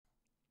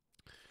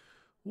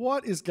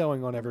What is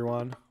going on,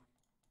 everyone?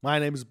 My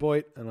name is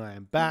Boit, and I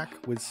am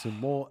back with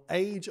some more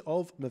Age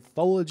of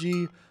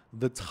Mythology,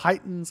 the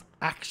Titans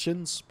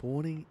action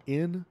spawning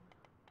in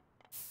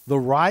the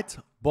right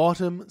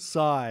bottom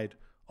side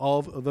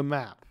of the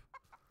map.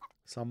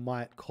 Some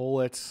might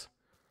call it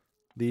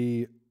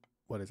the,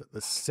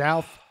 the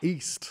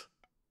southeast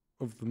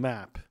of the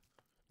map.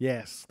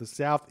 Yes, the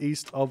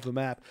southeast of the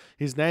map.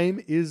 His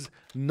name is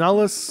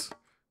Nullus.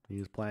 He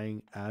is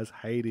playing as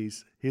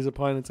Hades. His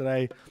opponent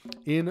today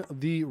in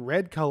the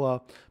red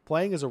color,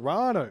 playing as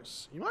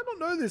Oranos. You might not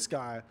know this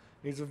guy.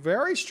 He's a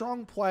very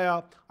strong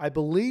player. I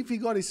believe he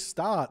got his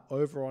start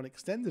over on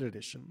Extended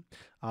Edition,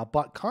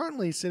 but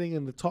currently sitting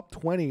in the top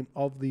 20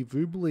 of the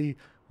Voobly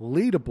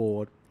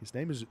leaderboard. His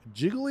name is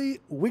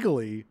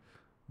JigglyWiggly,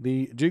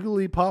 the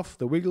Jiggly Puff,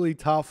 the Wiggly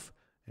Tough,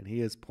 and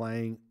he is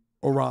playing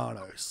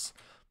Oranos.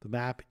 The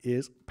map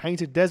is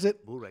Painted Desert.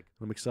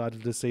 I'm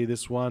excited to see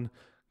this one.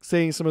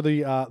 Seeing some of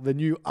the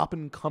new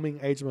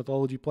up-and-coming Age of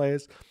Mythology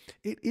players.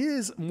 It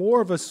is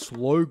more of a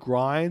slow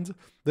grind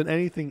than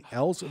anything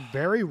else.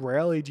 Very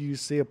rarely do you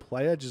see a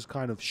player just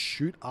kind of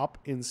shoot up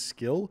in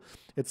skill.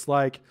 It's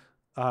like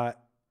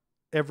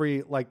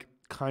every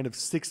kind of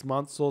 6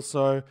 months or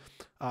so,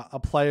 a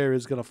player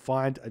is going to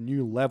find a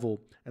new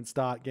level and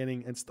start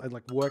getting and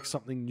work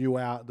something new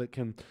out that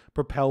can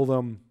propel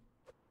them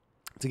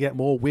to get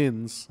more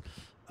wins.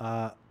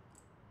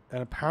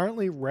 And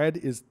apparently red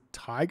is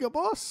Tiger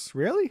Boss?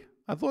 Really?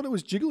 I thought it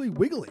was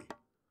JigglyWiggly,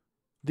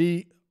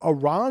 the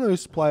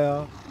Oranos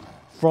player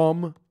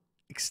from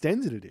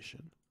Extended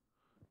Edition.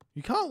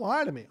 You can't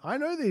lie to me. I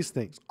know these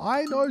things.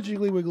 I know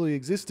JigglyWiggly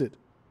existed.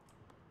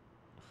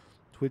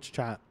 Twitch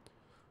chat.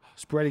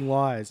 Spreading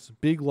lies.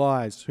 Big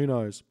lies. Who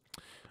knows?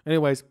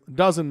 Anyways,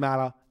 doesn't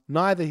matter.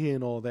 Neither here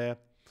nor there.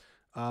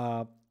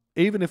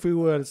 Even if we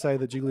were to say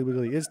that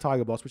JigglyWiggly is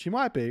Tiger Boss, which he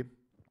might be,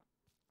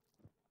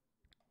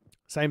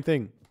 same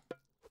thing.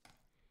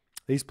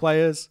 These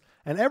players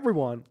and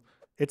everyone,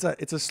 it's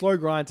a slow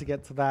grind to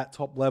get to that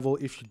top level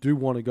if you do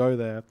want to go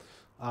there.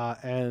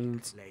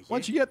 And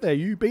once you get there,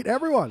 you beat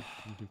everyone.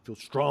 You can feel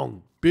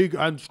strong, big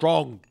and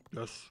strong.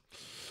 Yes.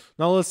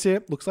 Nullus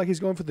here looks like he's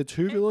going for the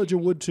 2 villager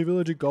wood, 2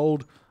 villager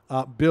gold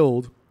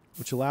build,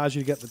 which allows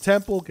you to get the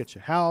temple, get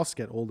your house,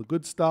 get all the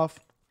good stuff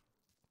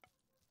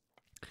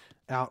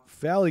out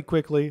fairly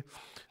quickly.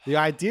 The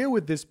idea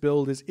with this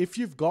build is if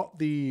you've got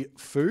the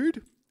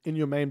food in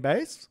your main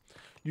base,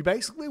 you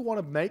basically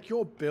want to make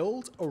your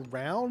build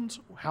around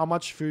how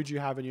much food you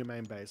have in your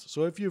main base.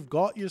 So if you've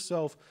got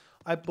yourself,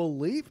 I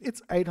believe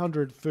it's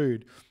 800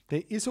 food,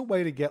 there is a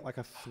way to get like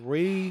a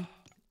 3...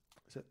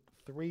 Is it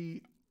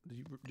 3...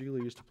 Do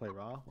you used to play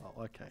Ra? Well,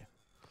 okay.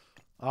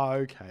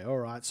 Okay, all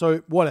right. So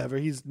whatever.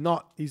 He's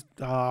not... He's...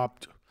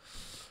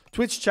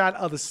 Twitch chat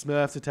are the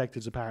Smurf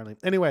detectives, apparently.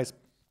 Anyways.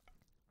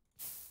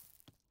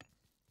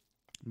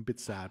 I'm a bit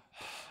sad.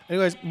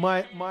 Anyways,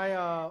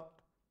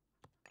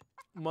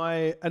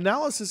 my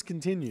analysis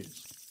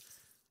continues.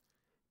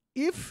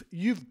 If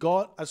you've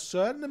got a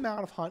certain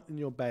amount of hunt in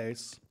your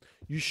base,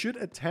 you should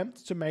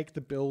attempt to make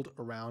the build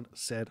around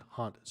said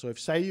hunt. So if,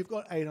 say, you've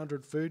got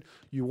 800 food,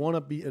 you want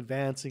to be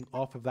advancing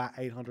off of that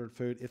 800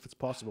 food if it's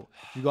possible.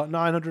 You've got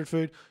 900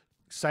 food,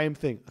 same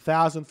thing.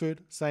 1,000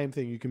 food, same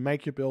thing. You can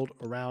make your build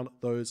around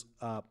those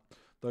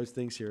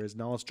things here. As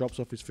Nullus drops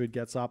off his food,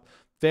 gets up.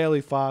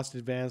 Fairly fast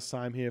advance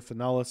time here for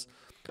Nullus.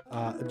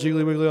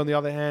 JigglyWiggly, on the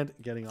other hand,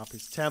 getting up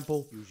his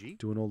temple,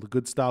 doing all the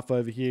good stuff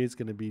over here. He's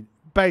going to be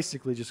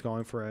basically just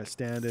going for a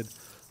standard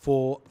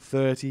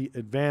 430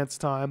 advance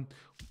time.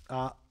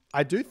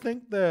 I do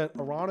think that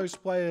Oranos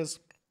players,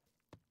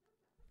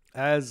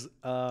 as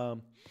the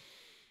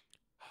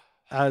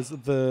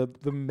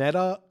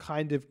meta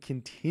kind of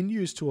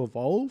continues to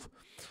evolve,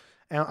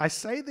 and I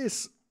say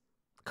this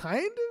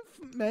kind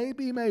of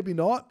maybe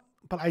not,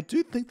 but I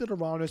do think that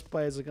Oranos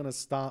players are going to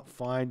start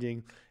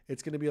finding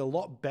it's going to be a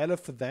lot better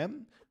for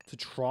them to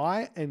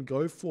try and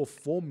go for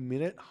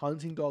 4-minute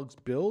hunting dogs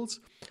builds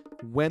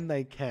when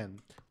they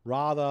can,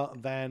 rather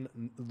than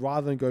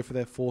go for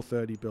their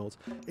 430 builds.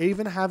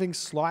 Even having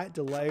slight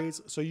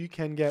delays, so you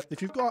can get,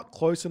 if you've got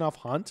close enough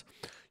hunt,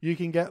 you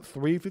can get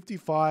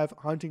 355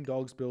 hunting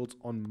dogs builds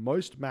on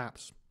most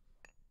maps,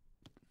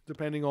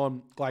 depending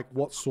on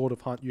what sort of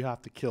hunt you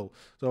have to kill.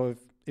 So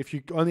if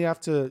you only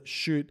have to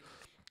shoot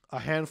a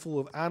handful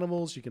of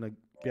animals, you're going to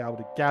be able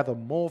to gather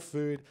more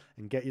food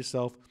and get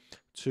yourself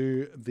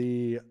to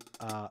the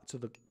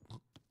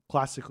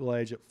classical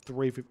age at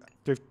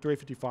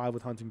 355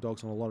 with hunting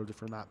dogs on a lot of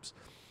different maps.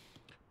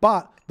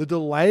 But the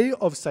delay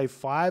of, say,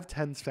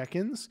 5-10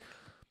 seconds,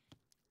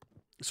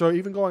 so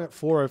even going at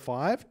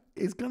 405,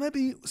 is going to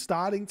be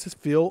starting to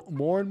feel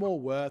more and more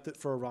worth it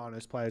for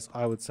Oranos players,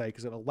 I would say,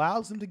 because it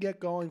allows them to get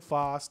going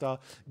faster,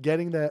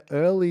 getting their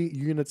early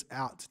units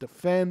out to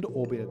defend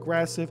or be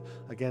aggressive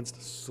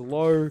against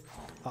slow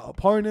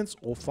opponents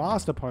or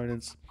fast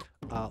opponents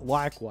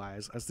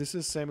likewise, as this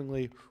is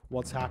seemingly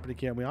what's happening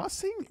here. And we are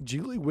seeing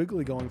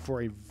JigglyWiggly going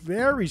for a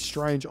very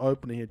strange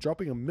opening here,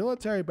 dropping a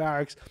military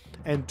barracks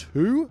and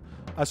two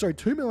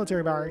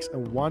military barracks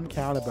and one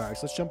counter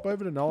barracks. Let's jump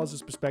over to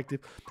Nullus'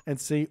 perspective and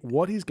see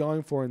what he's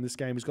going for in this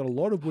game. He's got a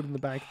lot of wood in the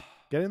bank,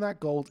 getting that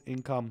gold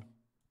income.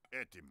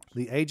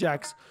 The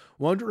Ajax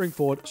wandering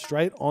forward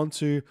straight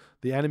onto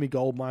the enemy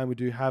gold mine. We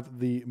do have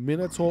the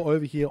Minotaur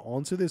over here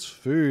onto this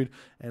food,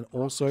 and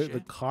also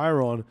the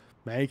Chiron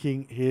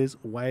making his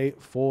way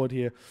forward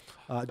here.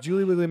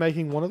 JigglyWiggly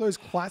making one of those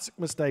classic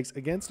mistakes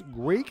against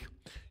Greek.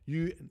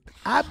 You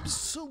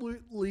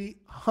absolutely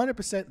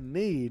 100%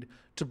 need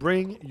to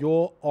bring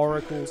your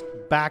oracles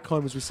back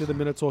home, as we see the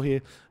Minotaur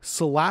here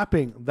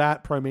slapping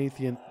that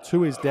Promethean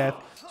to his death.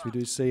 So we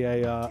do see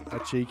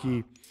a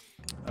cheeky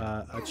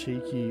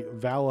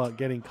Valor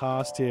getting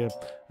cast here,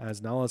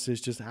 as Nullus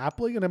is just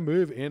happily going to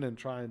move in and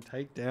try and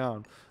take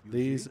down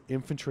these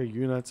infantry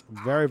units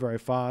very, very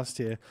fast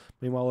here.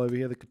 Meanwhile, over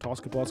here, the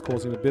Katoskabot's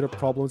causing a bit of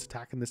problems,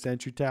 attacking the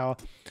sentry tower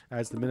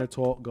as the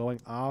Minotaur going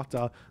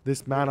after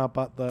this mana.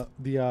 But the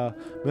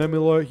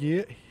Murmulo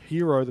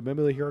hero, the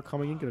Murmulo hero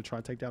coming in, going to try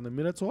and take down the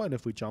Minotaur. And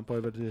if we jump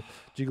over to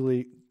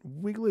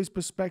JigglyWiggly's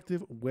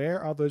perspective, where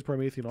are those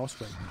Promethean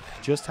offspring?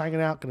 Just hanging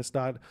out, going to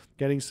start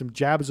getting some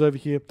jabs over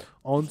here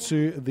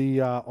onto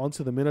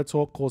the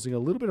Minotaur, causing a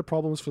little bit of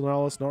problems for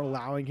Nullus, not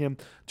allowing him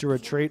to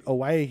retreat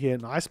away here.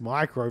 Nice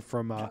micro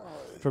from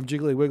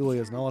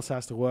JigglyWiggly, as Nullus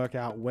has to work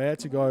out where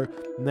to go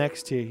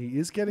next here. He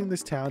is getting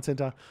this town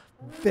center.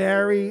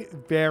 Very,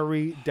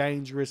 very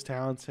dangerous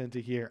town center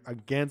here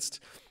against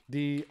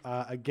the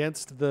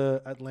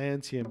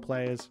Atlantean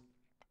players.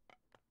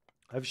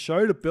 I've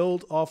showed a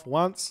build off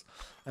once,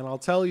 and I'll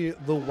tell you,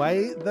 the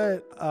way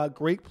that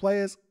Greek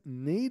players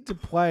need to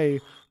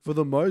play for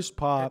the most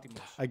part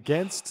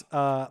against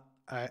Oranos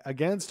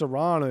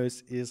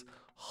is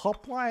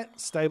hoplite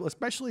stable,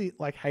 especially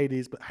like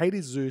Hades, but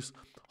Hades Zeus,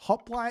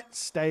 hoplite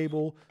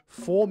stable,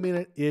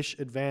 4-minute-ish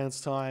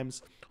advance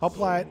times,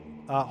 hoplite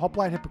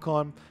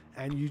Hippocon,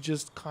 and you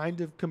just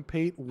kind of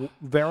compete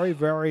very,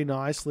 very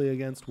nicely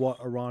against what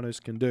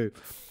Oranos can do.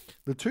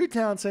 The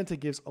 2-town center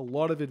gives a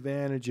lot of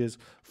advantages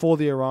for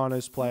the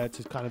Oranos player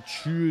to kind of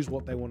choose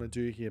what they want to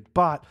do here,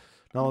 but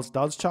Nullus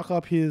does chuck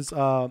up his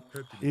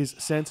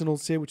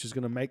sentinels here, which is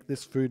going to make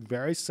this food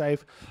very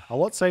safe, a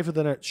lot safer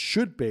than it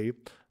should be.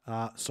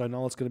 So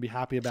Nullus going to be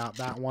happy about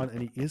that one,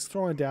 and he is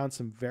throwing down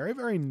some very,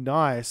 very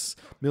nice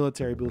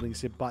military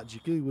buildings here, but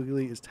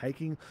JigglyWiggly is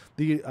taking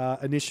the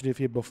initiative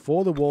here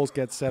before the walls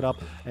get set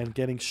up and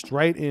getting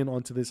straight in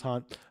onto this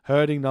hunt,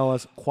 hurting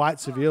Nullus quite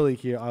severely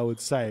here, I would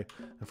say.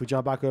 If we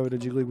jump back over to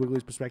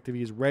JigglyWiggly's perspective,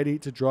 he is ready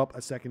to drop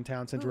a second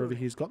town center over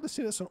here. He's got the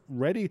citizen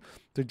ready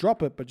to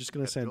drop it, but just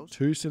going to send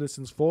 2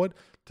 citizens forward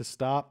to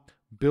start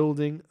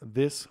building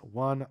this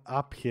one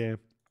up here.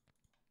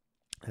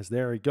 As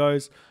there he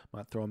goes.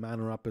 Might throw a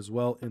mana up as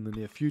well in the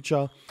near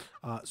future.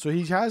 So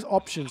he has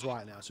options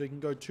right now. So he can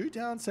go 2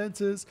 town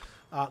centers,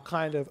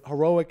 kind of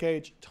heroic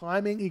age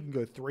timing. He can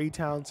go 3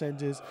 town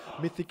centers,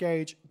 mythic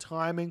age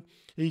timing.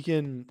 He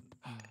can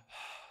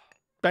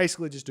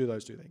basically just do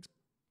those 2 things.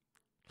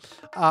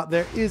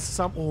 There is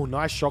some... Oh,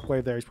 nice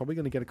shockwave there. He's probably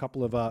going to get a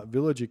couple of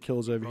villager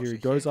kills over here. He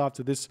goes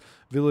after this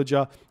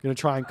villager. Going to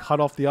try and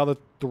cut off the other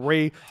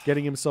 3,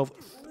 getting himself...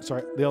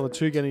 Sorry, the other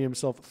 2 getting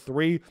himself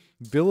 3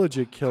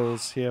 villager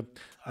kills here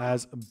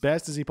as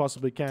best as he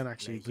possibly can.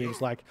 Actually, he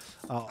seems like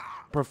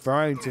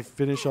preferring to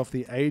finish off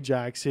the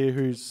Ajax here,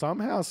 who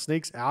somehow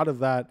sneaks out of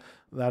that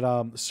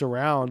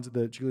surround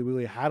that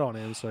JigglyWiggly had on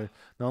him. So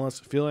Nullus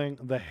feeling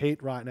the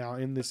heat right now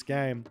in this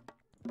game.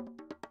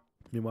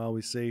 Meanwhile,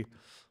 we see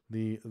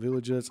the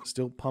villagers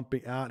still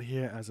pumping out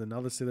here as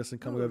another citizen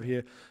coming over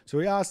here. So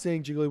we are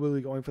seeing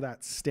JigglyWiggly going for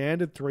that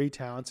standard 3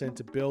 town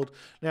center build.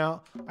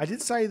 Now, I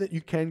did say that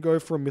you can go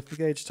for a mythic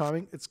age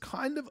timing. It's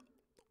kind of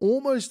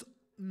almost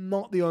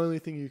not the only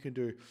thing you can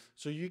do.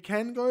 So you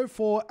can go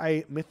for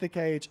a mythic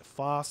age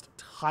fast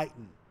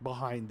titan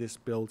behind this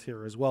build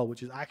here as well,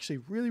 which is actually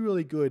really,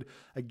 really good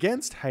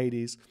against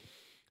Hades,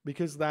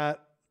 because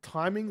that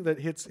timing that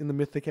hits in the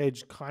mythic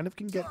age kind of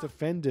can get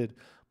defended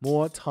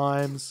more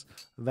times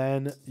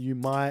than you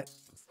might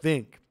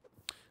think.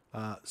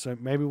 So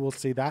maybe we'll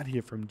see that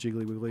here from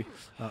JigglyWiggly.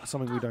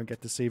 Something we don't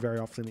get to see very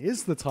often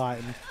is the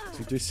Titan. So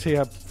we do see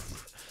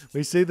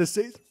we see the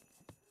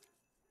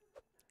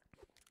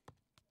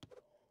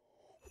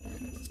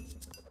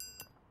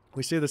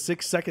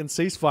 6-second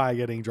ceasefire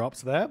getting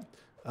dropped there,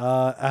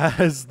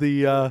 as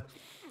the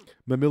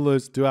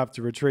Mamilos do have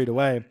to retreat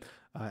away.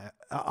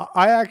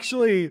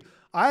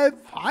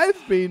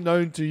 I've been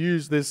known to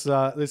use this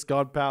this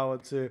god power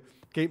to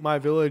keep my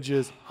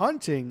villagers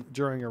hunting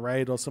during a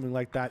raid or something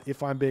like that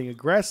if I'm being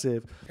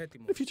aggressive.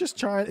 If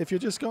you're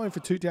just going for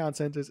 2 town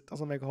centers, it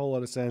doesn't make a whole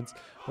lot of sense.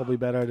 Probably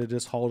better to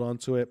just hold on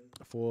to it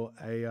for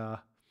a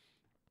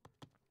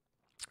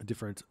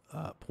different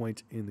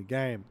point in the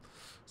game.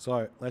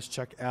 So let's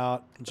check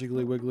out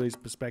JigglyWiggly's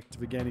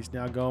perspective again. He's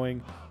now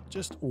going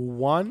just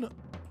 1.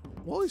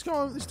 Well, he's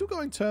still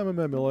going Terma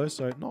Murmulo,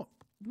 so not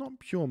not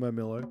pure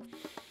Murmillo.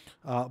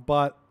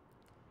 But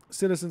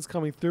citizens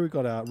coming through. We've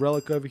got a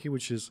relic over here,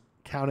 which is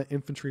counter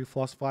infantry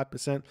plus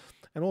 5%.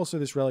 And also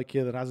this relic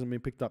here that hasn't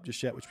been picked up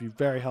just yet, which would be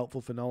very helpful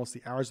for Nullus.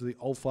 The arrows of the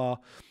Ulfar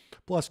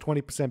plus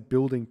 20%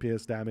 building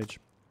pierce damage.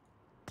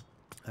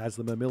 As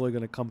the Murmillo are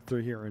going to come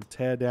through here and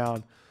tear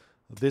down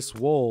this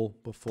wall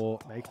before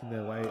making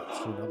their way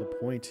to another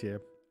point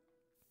here.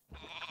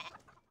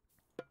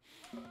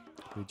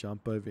 We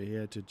jump over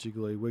here to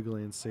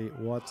JigglyWiggly and see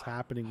what's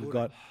happening. We've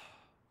got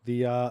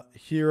the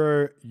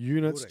hero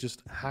units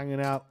just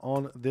hanging out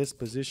on this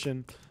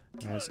position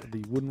as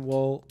the wooden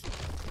wall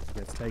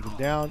gets taken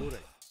down.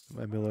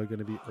 Murmillo going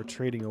to be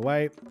retreating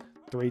away.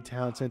 3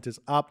 town centers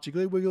up.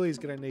 JigglyWiggly is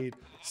going to need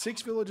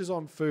 6 villages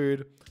on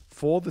food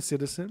for the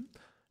citizen,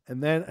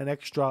 and then an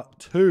extra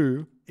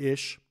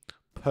 2-ish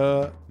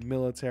per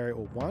military,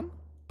 or 1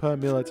 per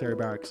military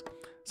barracks.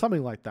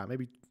 Something like that.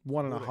 Maybe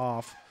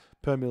 1.5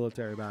 per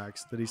military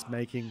barracks that he's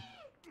making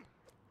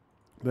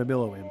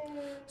Murmillo in.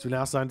 So we're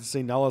now starting to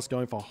see Nullus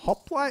going for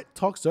Hoplite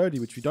Toxotes,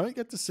 which we don't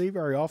get to see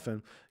very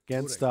often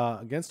against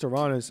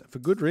Oranos, for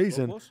good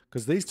reason,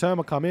 because these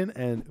Terma come in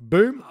and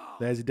boom,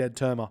 there's a dead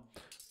Terma.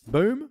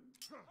 Boom,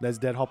 there's a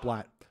dead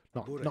Hoplite.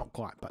 Not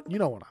quite, but you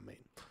know what I mean.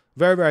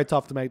 Very, very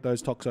tough to make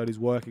those Toxotes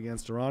work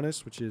against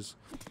Oranos, which is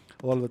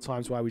a lot of the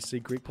times why we see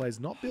Greek players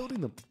not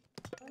building them.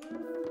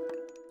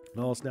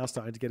 Nullus now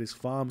starting to get his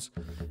farms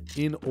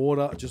in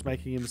order, just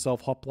making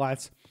himself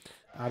hoplites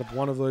out of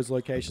one of those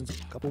locations.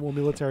 A couple more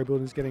military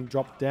buildings getting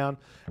dropped down.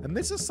 And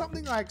this is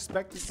something I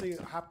expect to see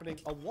happening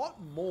a lot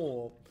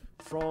more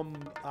from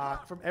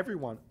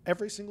everyone,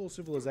 every single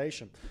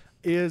civilization,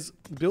 is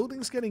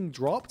buildings getting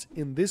dropped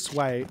in this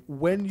way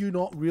when you're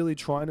not really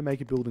trying to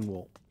make a building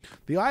wall.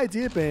 The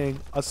idea being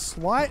a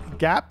slight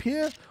gap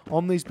here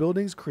on these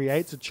buildings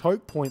creates a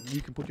choke point that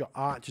you can put your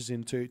archers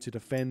into to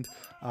defend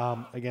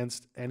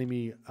against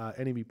enemy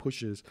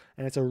pushes.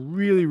 And it's a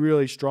really,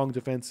 really strong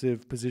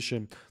defensive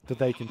position that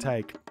they can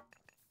take.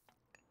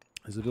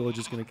 As the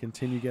villagers going to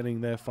continue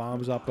getting their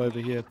farms up over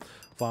here.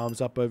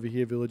 Farms up over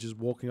here. Villagers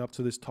walking up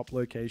to this top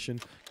location.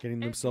 Getting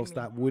themselves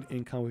that wood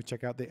income. We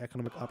check out the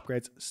economic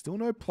upgrades. Still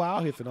no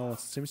plow here for Nullus.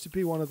 Seems to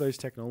be one of those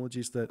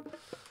technologies that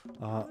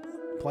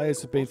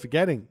players have been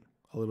forgetting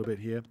a little bit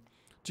here.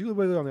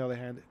 JigglyWiggly, on the other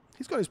hand,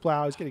 he's got his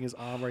plow. He's getting his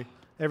armory.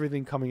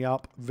 Everything coming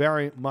up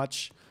very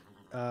much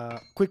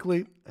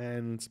quickly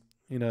and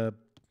in a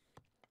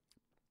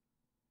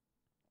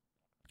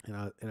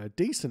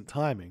decent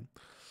timing.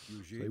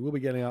 So he will be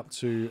getting up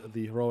to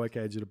the heroic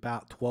age at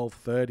about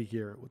 12:30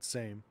 here, it would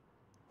seem.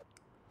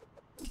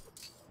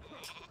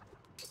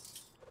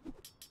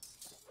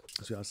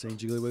 So we are seeing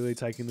JigglyWiggly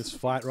taking this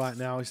fight right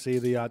now. We see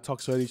the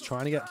Toxotes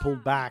trying to get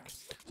pulled back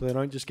so they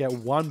don't just get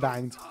one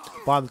banged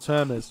by the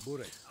Termas.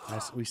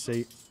 As we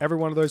see every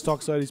one of those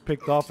Toxotes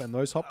picked off, and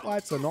those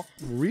hoplites are not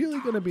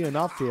really going to be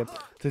enough here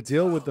to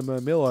deal with the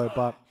Murmillo,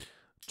 but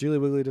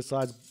JigglyWiggly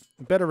decides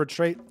better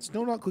retreat.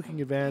 Still not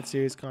clicking advance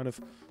here. He's kind of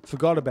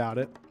forgot about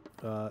it.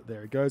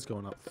 There he goes,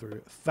 going up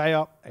through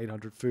Thea.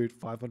 800 food,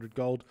 500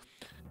 gold.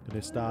 Going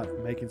to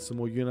start making some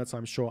more units,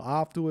 I'm sure,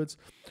 afterwards.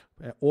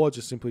 Or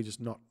just simply just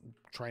not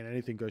train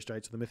anything, go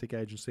straight to the Mythic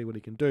Age and see what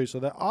he can do. So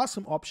there are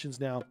some options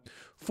now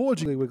for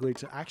JigglyWiggly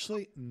to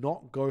actually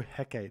not go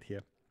Hecate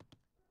here.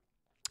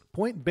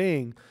 Point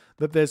being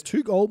that there's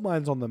 2 gold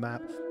mines on the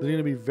map that are going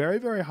to be very,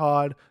 very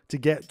hard to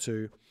get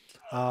to.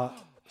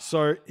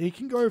 So he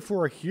can go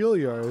for a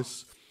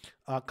Helios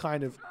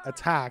kind of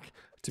attack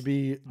to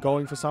be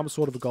going for some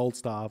sort of a gold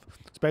starve,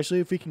 especially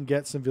if he can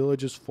get some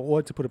villagers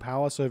forward to put a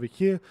palace over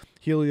here.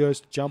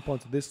 Helios to jump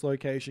onto this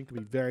location can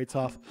be very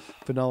tough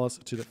for Nullus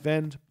to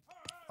defend.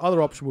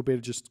 Other option would be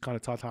to just kind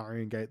of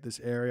Tartarian gate this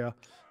area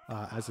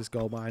as this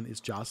gold mine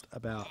is just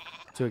about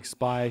to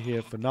expire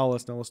here for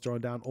Nullus. Nullus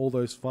throwing down all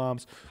those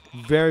farms.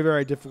 Very,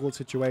 very difficult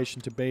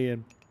situation to be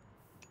in.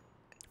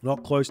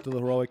 Not close to the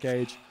heroic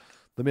age.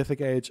 The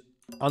mythic age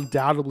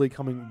undoubtedly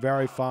coming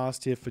very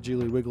fast here for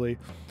JigglyWiggly,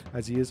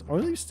 as he's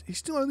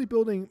still only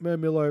building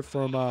Murmillo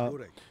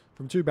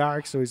from 2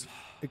 barracks, so his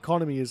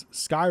economy is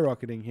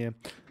skyrocketing here,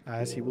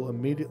 as he will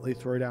immediately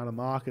throw down a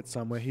market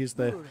somewhere. Here's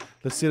the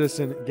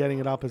citizen getting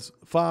it up as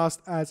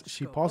fast as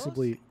she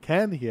possibly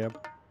can here.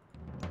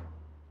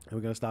 And we're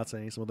going to start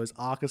seeing some of those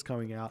Arcas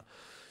coming out.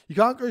 You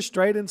can't go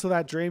straight into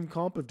that dream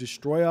comp of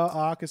Destroyer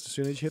Arcas as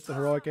soon as you hit the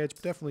heroic edge,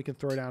 but definitely can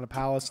throw down a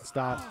palace and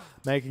start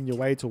making your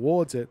way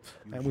towards it.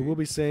 And we will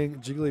be seeing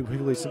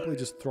JigglyWiggly simply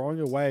just throwing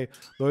away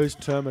those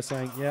Terma,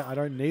 saying, yeah, I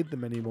don't need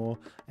them anymore.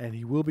 And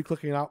he will be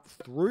clicking up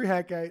through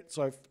Hecate,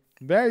 so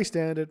very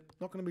standard.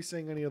 Not going to be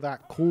seeing any of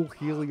that cool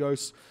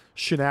Helios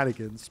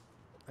shenanigans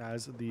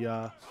as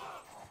the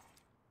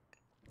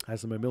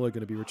Murmillo going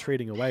to be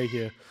retreating away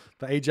here.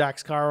 The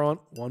Ajax Chiron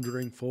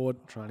wandering forward,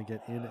 trying to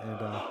get in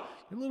and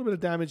a little bit of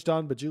damage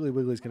done, but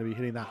JigglyWiggly is going to be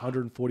hitting that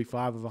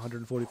 145 of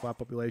 145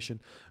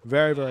 population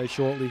very, very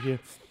shortly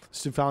here.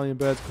 Stymphalian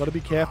Bird's got to be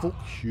careful.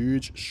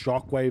 Huge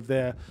shockwave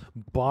there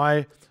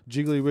by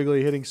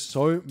JigglyWiggly, hitting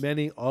so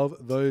many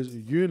of those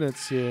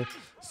units here.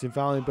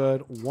 Stymphalian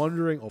Bird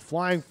wandering or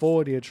flying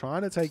forward here,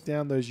 trying to take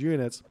down those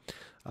units.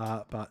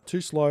 but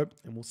too slow.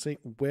 And we'll see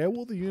where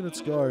will the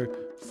units go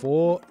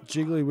for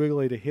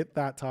JigglyWiggly to hit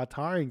that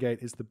Tartarian Gate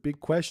is the big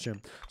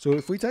question. So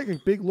if we take a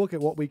big look at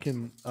what we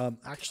can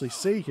actually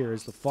see here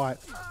as the fight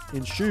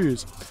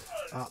ensues,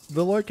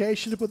 the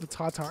location to put the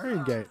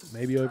Tartarian Gate,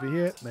 maybe over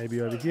here,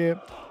 maybe over here,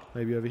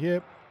 maybe over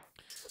here,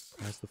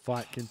 as the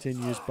fight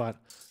continues, but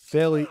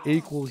fairly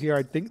equal here.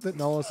 I think that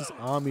Nullus'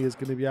 army is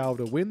going to be able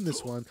to win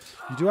this one.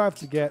 You do have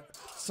to get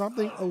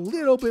something a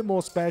little bit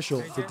more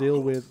special to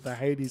deal with the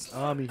Hades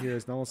army here,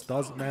 as Nullus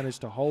does manage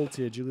to hold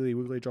here.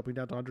 JigglyWiggly dropping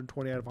down to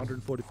 120 out of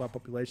 145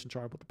 population,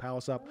 trying to put the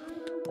palace up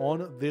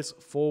on this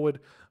forward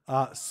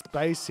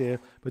space here.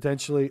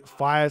 Potentially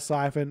Fire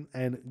Siphon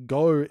and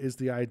go is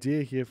the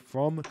idea here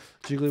from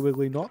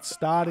JigglyWiggly, not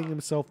starting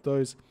himself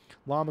those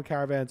llama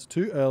caravans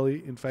too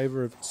early in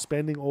favor of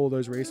spending all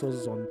those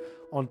resources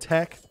on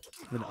tech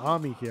and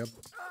army here.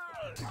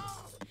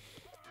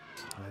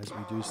 As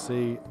we do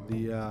see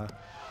the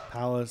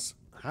palace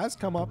has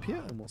come up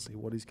here, and we'll see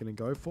what he's going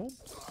to go for.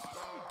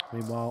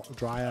 Meanwhile,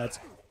 Dryads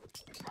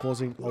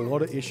causing a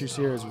lot of issues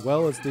here, as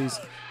well as these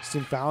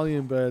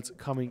Symphalian birds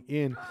coming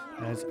in,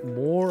 as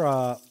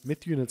more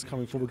myth units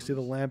coming forward. We can see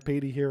the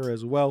Lampede here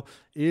as well.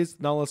 Is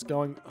Nullus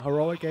going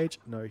Heroic Age?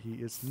 No, he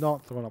is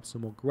not. Throwing up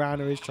some more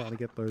granaries, trying to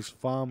get those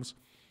farms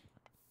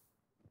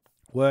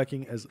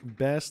working as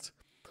best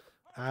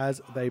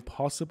as they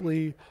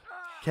possibly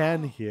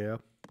can here.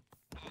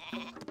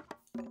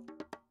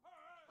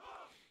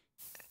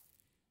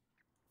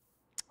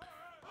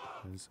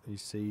 As you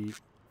see,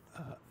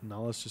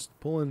 Nullus just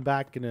pulling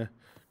back, gonna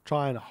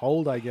try and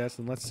hold, I guess.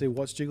 And let's see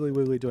what's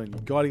JigglyWiggly doing. You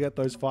got to get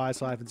those fire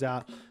siphons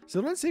out. So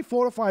let's see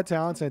fortified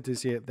talent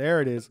centers here.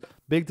 There it is.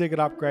 Big ticket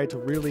upgrade to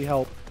really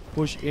help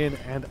push in,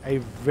 and a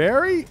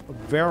very,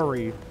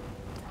 very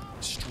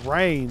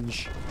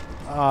strange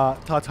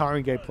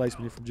Tartarian Gate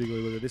placement here from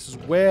JigglyWiggly. This is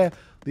where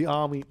the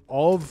army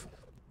of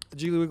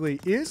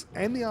JigglyWiggly is,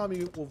 and the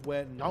army of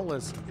where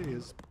Nullus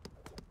is.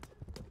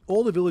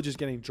 All the villagers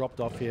getting dropped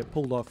off here,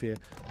 pulled off here,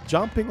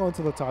 jumping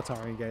onto the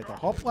Tartarian Gate. The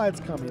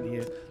hoplites come in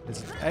here.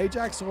 There's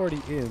Ajax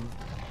already in.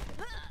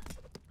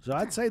 So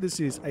I'd say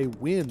this is a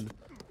win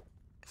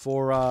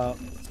for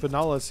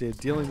Nullus here,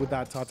 dealing with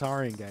that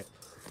Tartarian Gate.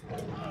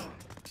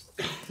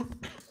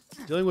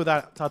 Dealing with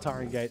that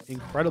Tartarian Gate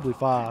incredibly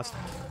fast.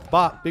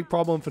 But big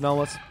problem for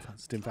Nullus.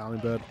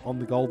 Stimfowling Bird on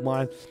the gold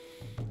mine.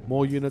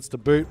 More units to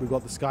boot. We've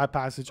got the Sky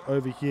Passage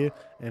over here,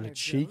 and a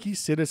cheeky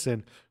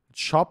citizen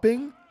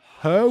chopping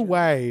her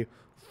way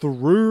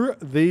through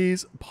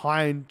these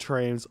pine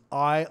trees.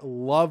 I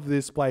love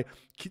this play.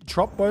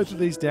 Chop both of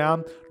these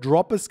down,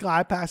 drop a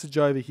Sky Passage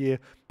over here,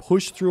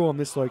 push through on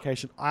this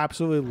location. I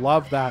absolutely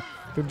love that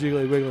from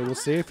JigglyWiggly. We'll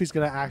see if he's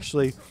going to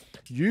actually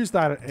use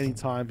that at any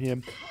time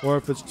here, or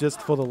if it's just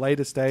for the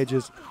later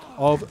stages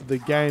of the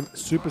game.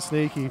 Super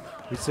sneaky.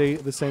 We see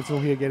the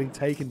Sentinel here getting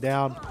taken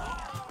down,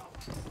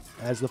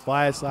 as the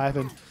Fire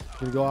Siphon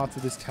going to go after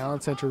this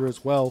Talent Center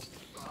as well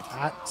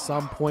at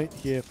some point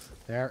here.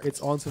 There,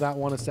 it's onto that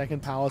one. A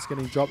second palace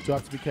getting dropped. You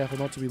have to be careful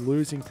not to be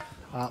losing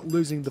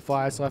the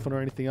Fire Siphon or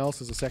anything else.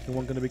 There's a second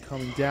one going to be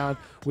coming down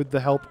with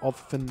the help of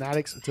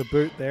Fanatics to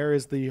boot. There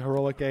is the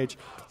Heroic Age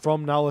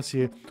from Nullus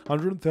here.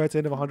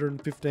 113 of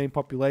 115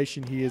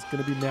 population. He is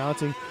going to be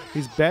mounting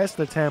his best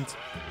attempt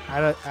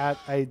at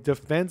a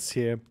defense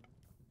here,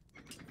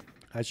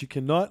 as you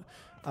cannot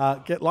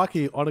get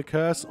lucky on a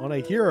curse on a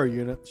hero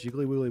unit.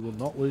 JigglyWiggly will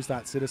not lose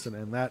that citizen,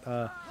 and that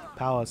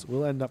palace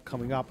will end up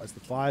coming up as the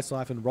Fire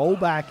Siphon roll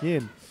back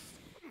in.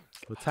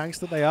 The tanks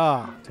that they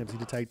are, attempting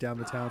to take down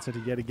the Town Center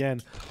yet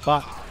again.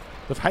 But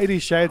the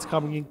Hades Shades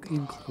coming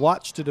in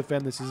clutch to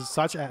defend this. This is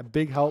such a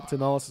big help to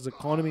Nullus'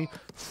 economy.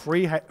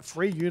 Free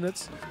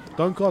units,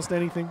 don't cost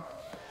anything,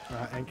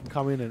 and can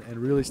come in and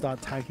really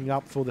start tanking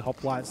up for the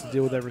hoplites to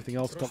deal with everything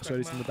else.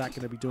 Toxotes in the back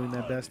going to be doing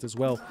their best as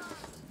well.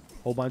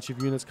 Whole bunch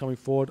of units coming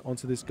forward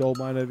onto this gold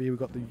mine over here. We've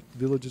got the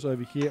villagers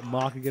over here.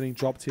 Marker getting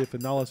dropped here for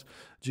Nullus.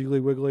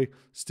 JigglyWiggly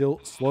still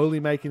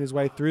slowly making his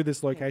way through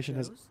this location.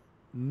 Has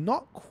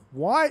not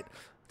quite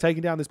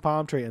taken down this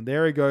palm tree. And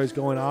there he goes,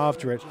 going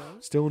after it.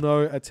 Still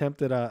no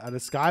attempt at a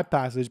Sky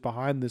Passage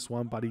behind this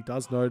one, but he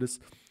does notice.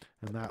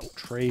 And that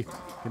tree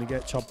going to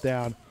get chopped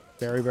down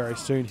very, very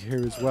soon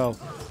here as well.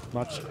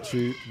 Much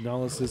to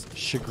Nullus'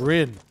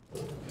 chagrin.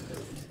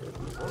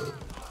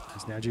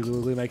 Now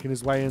JigglyWiggly making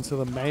his way into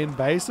the main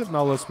base of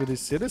Nullus with his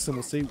citizen.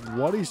 We'll see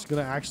what he's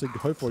going to actually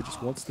go for. He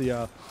just wants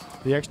the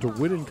extra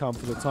wood income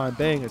for the time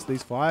being, as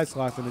these Fire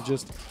Siphon are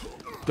just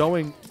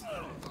going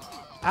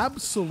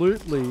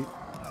absolutely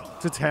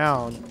to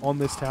town on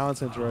this Talent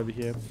Center over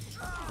here.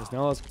 As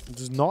Nullus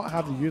does not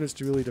have the units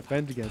to really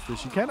defend against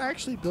this. You can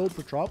actually build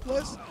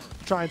Petropolis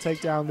to try and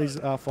take down these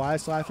Fire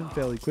Siphon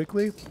fairly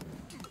quickly.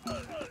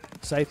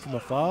 Safe from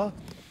afar.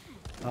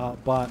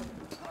 But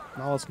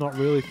Nullus not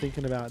really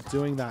thinking about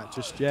doing that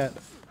just yet,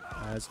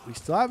 as we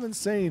still haven't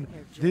seen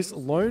this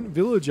lone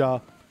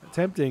villager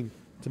attempting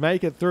to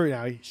make it through.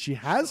 Now, she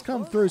has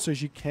come through, so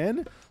she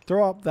can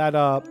throw up that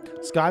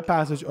Sky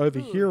Passage over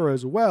here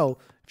as well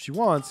if she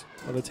wants.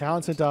 But the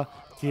Talent Center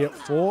here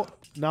for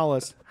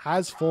Nullus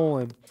has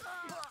fallen,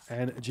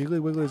 And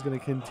JigglyWiggly is going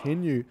to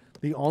continue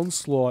the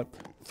onslaught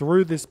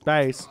through this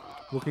base,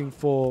 looking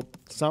for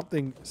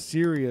something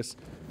serious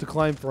to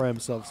claim for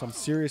himself, some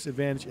serious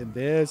advantage. And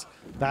there's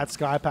that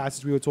sky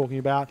passage we were talking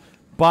about.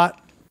 But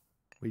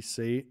we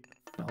see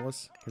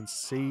Nullus can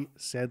see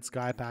said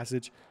sky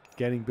passage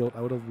getting built.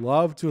 I would have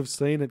loved to have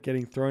seen it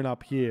getting thrown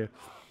up here,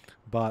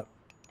 but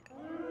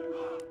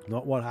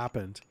not what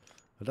happened.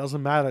 It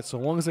doesn't matter. So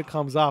long as it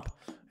comes up,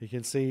 you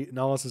can see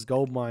Nullus's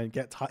gold mine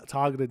get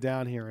targeted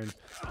down here, and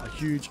a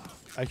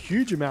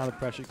huge amount of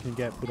pressure can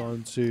get put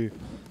onto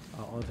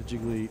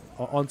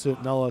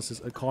Nullus's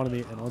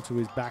economy and onto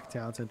his back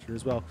town center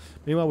as well.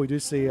 Meanwhile, we do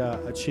see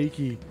a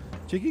cheeky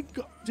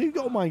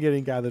gold mine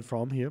getting gathered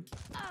from here.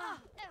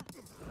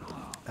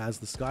 As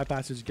the sky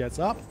passage gets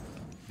up,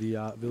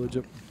 the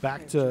villager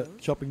back to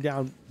chopping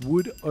down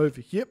wood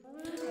over here,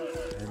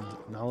 and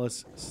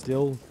Nullus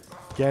still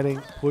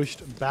getting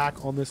pushed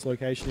back on this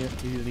location here,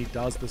 and he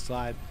does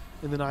decide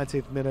in the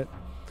 19th minute,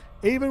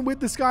 even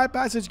with the sky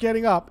passage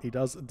getting up, he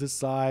does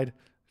decide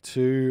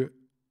to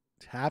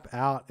tap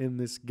out in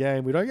this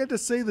game. We don't get to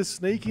see the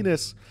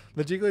sneakiness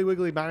that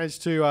JigglyWiggly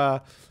managed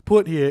to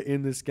put here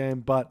in this game,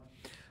 but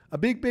a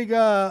big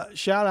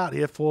shout out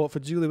here for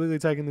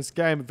JigglyWiggly taking this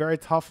game. A very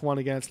tough one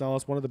against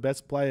Nullus, one of the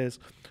best players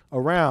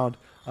around,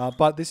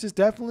 but this is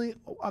definitely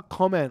a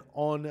comment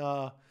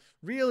on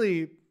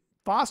really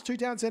fast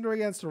 2-town center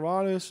against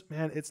Oranos.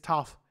 Man, it's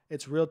tough.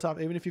 It's real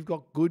tough. Even if you've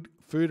got good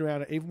food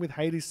around it, even with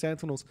Hades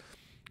Sentinels,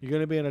 you're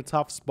going to be in a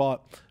tough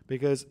spot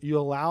because you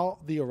allow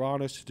the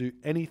Oranos to do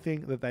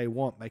anything that they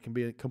want. They can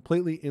be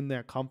completely in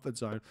their comfort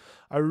zone.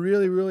 I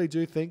really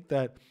do think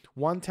that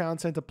one town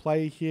center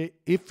play here,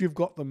 if you've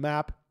got the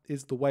map,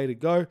 is the way to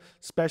go,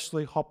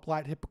 especially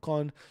Hoplite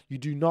Hippocon. You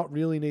do not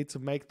really need to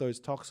make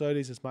those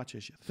Toxotes as much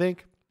as you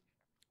think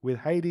with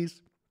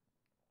Hades.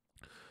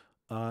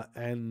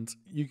 And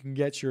you can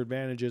get your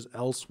advantages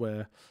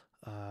elsewhere.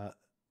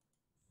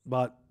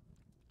 But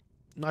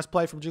nice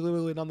play from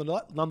JigglyWiggly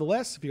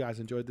nonetheless. If you guys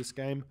enjoyed this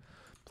game,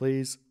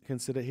 please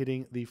consider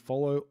hitting the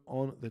follow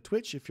on the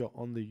Twitch. If you're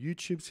on the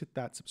YouTubes, hit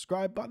that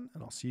subscribe button,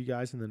 and I'll see you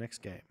guys in the next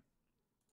game.